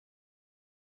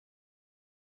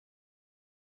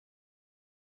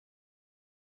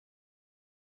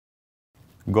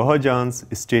Gohar Jan's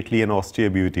stately and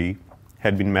austere beauty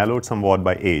had been mellowed somewhat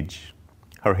by age.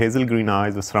 Her hazel green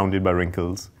eyes were surrounded by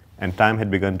wrinkles, and time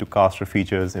had begun to cast her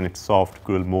features in its soft,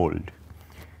 cruel mold.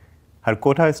 Her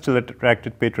kotha still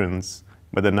attracted patrons,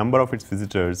 but the number of its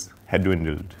visitors had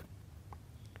dwindled.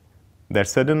 That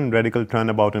sudden radical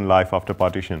turnabout in life after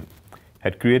partition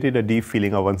had created a deep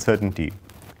feeling of uncertainty.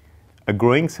 A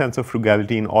growing sense of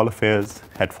frugality in all affairs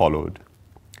had followed.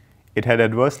 It had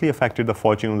adversely affected the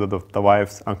fortunes of the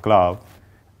Tawaf's enclave,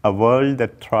 a world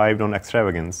that thrived on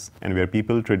extravagance and where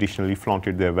people traditionally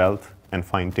flaunted their wealth and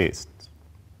fine tastes.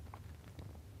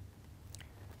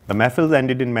 The mahfils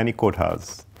ended in many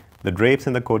kothas. The drapes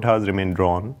in the kothas remained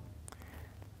drawn.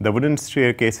 The wooden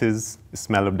staircases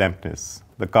smelled of dampness.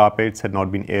 The carpets had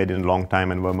not been aired in a long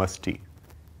time and were musty.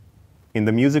 In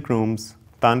the music rooms,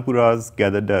 tanpuras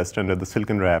gathered dust under the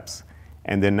silken wraps,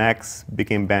 and their necks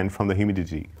became bent from the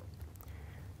humidity.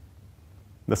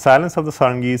 The silence of the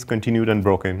sarangis continued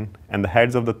unbroken, and the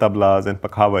heads of the tablas and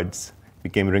pakhawats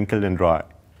became wrinkled and dry.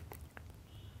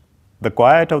 The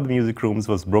quiet of the music rooms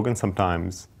was broken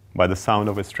sometimes by the sound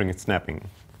of a string snapping.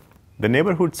 The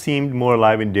neighborhood seemed more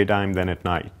alive in daytime than at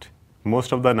night.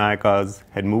 Most of the nayakas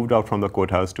had moved out from the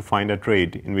kothas to find a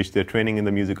trade in which their training in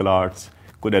the musical arts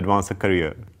could advance a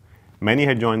career. Many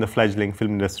had joined the fledgling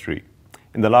film industry.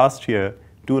 In the last year,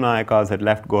 2 nayakas had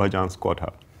left Gohar Jan's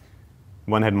kotha.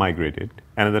 One had migrated.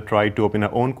 Another tried to open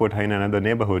her own kotha in another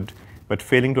neighborhood, but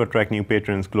failing to attract new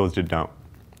patrons, closed it down.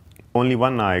 Only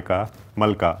one nayaka,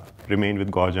 Malka, remained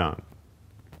with Gohar Jan.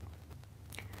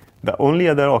 The only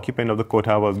other occupant of the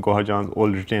kotha was Gohar Jan's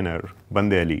old retainer,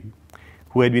 Bande Ali,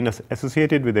 who had been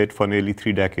associated with it for nearly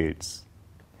 3 decades.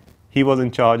 He was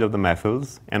in charge of the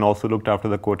mahfils and also looked after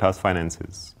the kotha's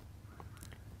finances.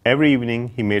 Every evening,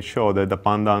 he made sure that the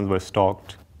pandans were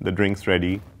stocked, the drinks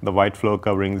ready, the white floor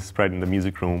coverings spread in the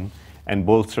music room, and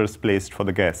bolsters placed for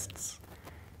the guests.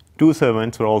 2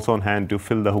 servants were also on hand to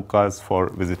fill the hookahs for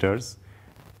visitors,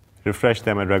 refresh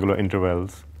them at regular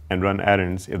intervals, and run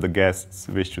errands if the guests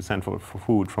wished to send for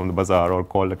food from the bazaar or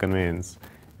called a conveyance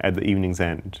at the evening's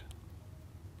end.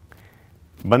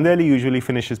 Bande Ali usually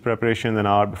finished his preparations an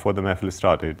hour before the mahfil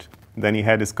started. Then he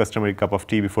had his customary cup of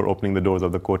tea before opening the doors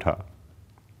of the kotha.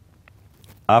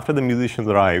 After the musicians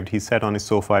arrived, he sat on his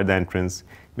sofa at the entrance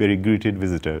where he greeted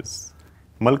visitors.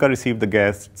 Malka received the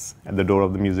guests at the door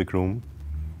of the music room,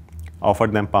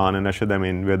 offered them pan and ushered them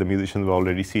in where the musicians were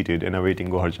already seated and awaiting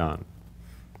Gohar Jan.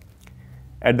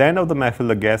 At the end of the mahfil,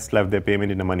 the guests left their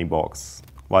payment in a money box.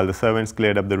 While the servants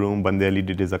cleared up the room, Bande Ali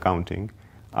did his accounting.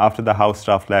 After the house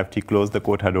staff left, he closed the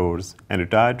kotha doors and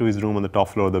retired to his room on the top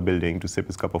floor of the building to sip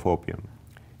his cup of opium.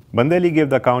 Bande Ali gave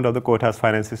the account of the kotha's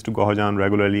finances to Gohar Jan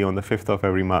regularly on the 5th of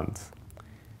every month.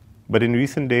 But in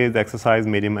recent days, the exercise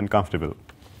made him uncomfortable.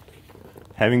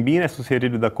 Having been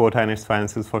associated with the kotha and its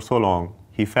finances for so long,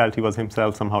 he felt he was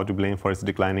himself somehow to blame for its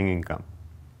declining income.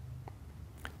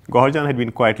 Gohar Jan had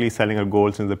been quietly selling her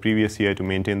gold since the previous year to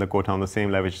maintain the kotha on the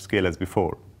same lavish scale as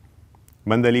before.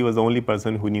 Bande Ali was the only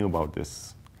person who knew about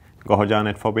this. Gohar Jan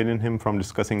had forbidden him from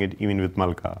discussing it even with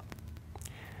Malka.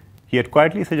 He had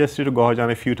quietly suggested to Gohar Jan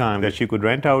a few times that she could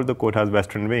rent out the kotha's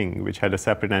western wing, which had a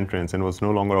separate entrance and was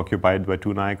no longer occupied by 2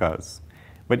 nayakas.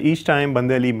 But each time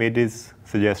Bande Ali made his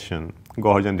suggestion,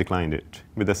 Gohar Jan declined it,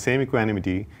 with the same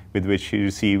equanimity with which she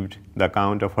received the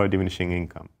account of her diminishing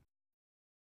income.